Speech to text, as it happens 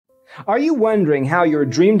Are you wondering how your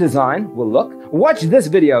dream design will look? Watch this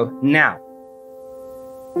video now.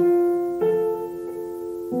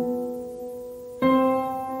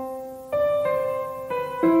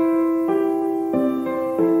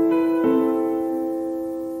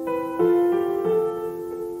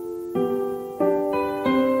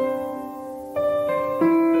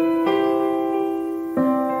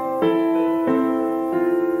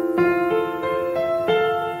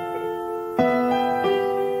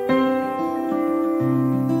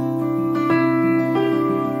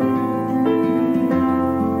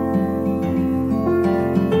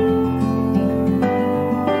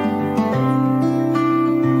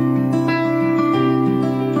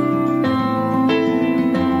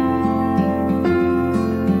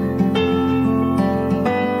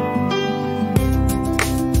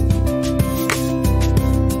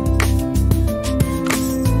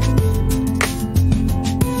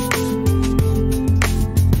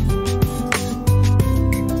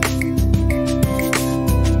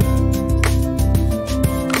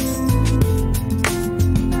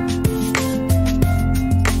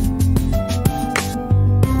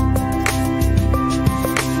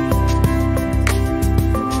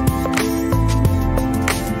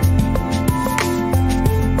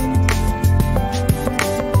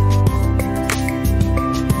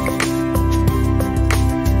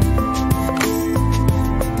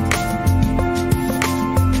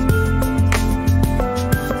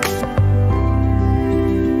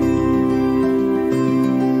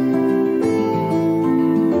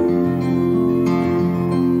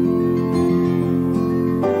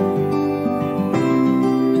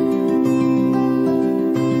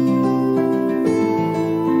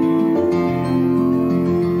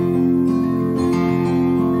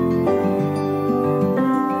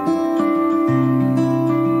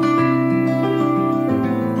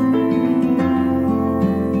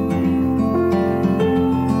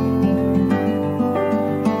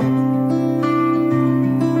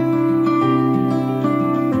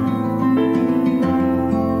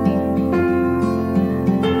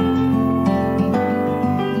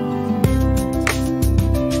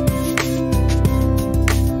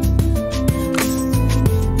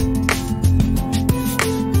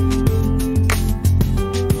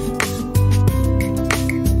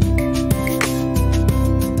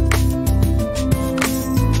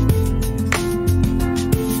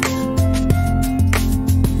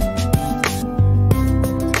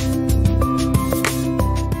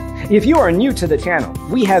 If you are new to the channel,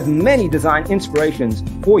 we have many design inspirations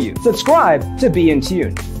for you. Subscribe to be in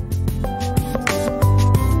tune.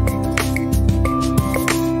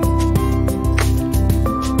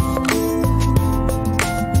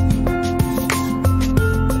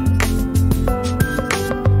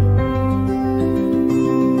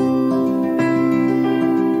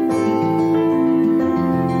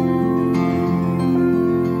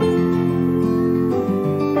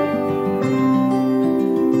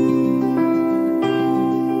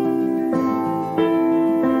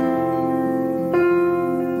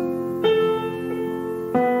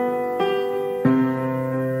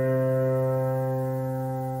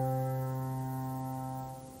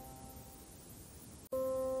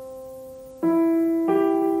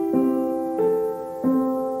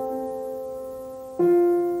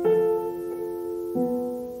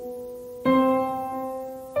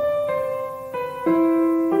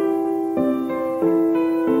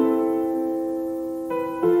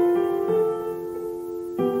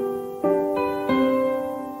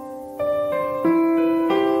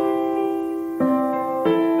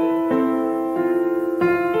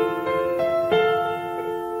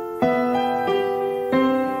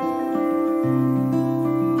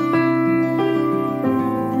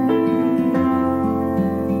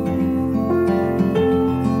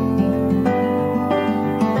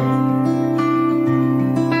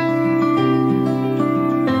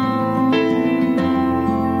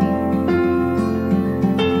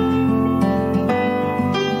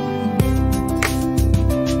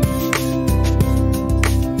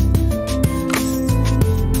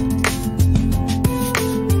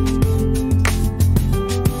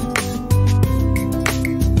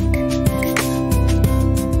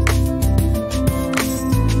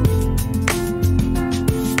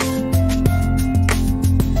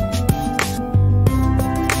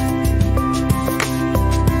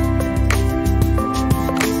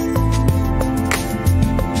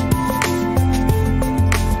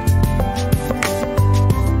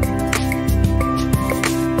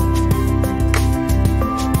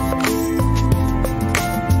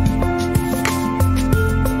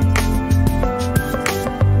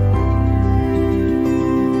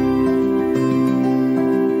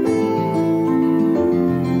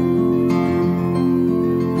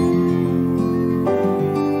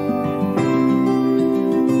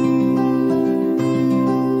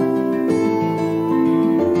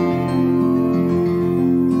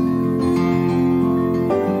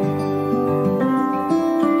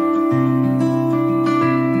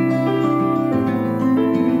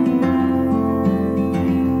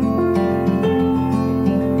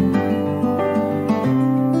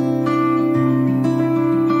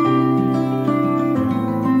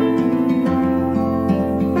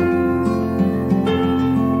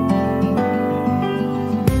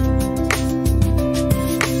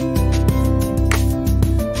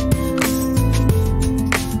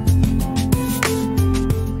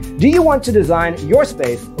 Do you want to design your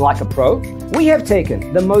space like a pro? We have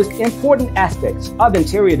taken the most important aspects of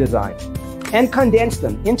interior design and condensed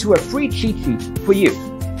them into a free cheat sheet for you.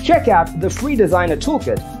 Check out the free designer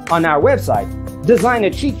toolkit on our website,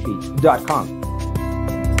 designercheatsheet.com.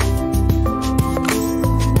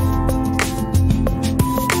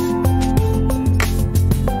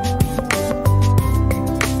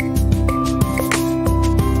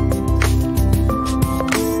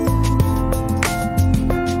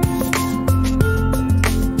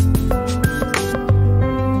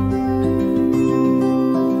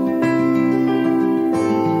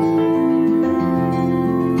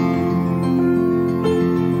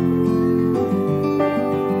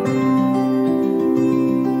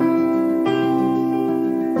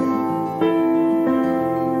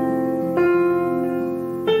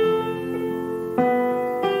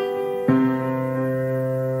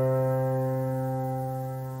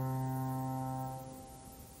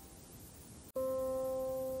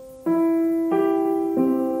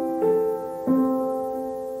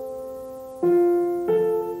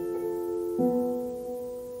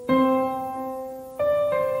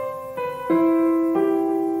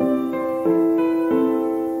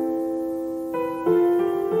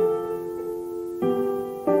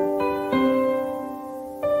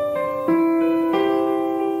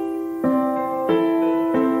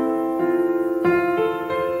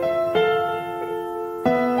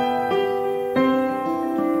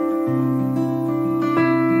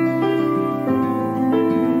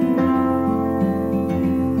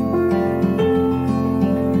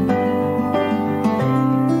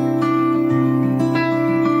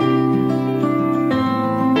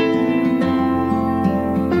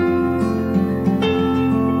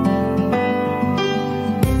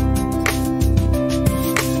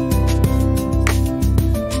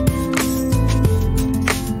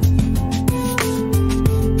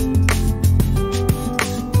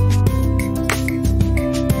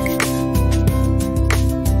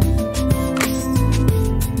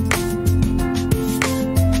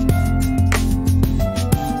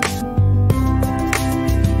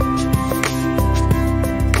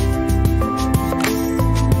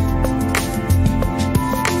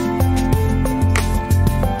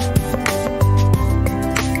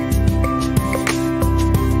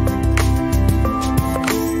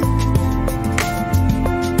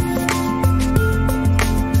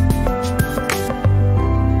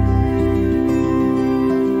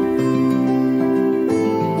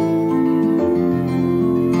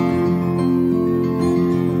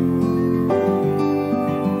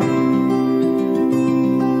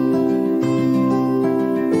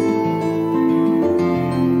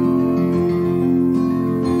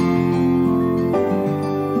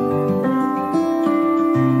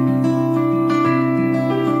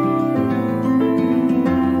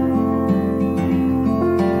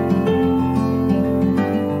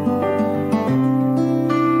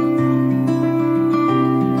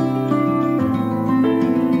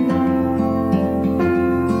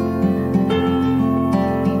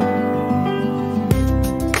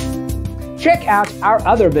 Check out our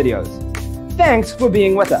other videos. Thanks for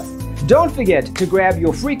being with us. Don't forget to grab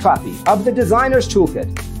your free copy of the Designer's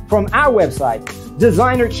Toolkit from our website,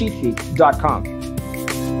 designercheatsheet.com.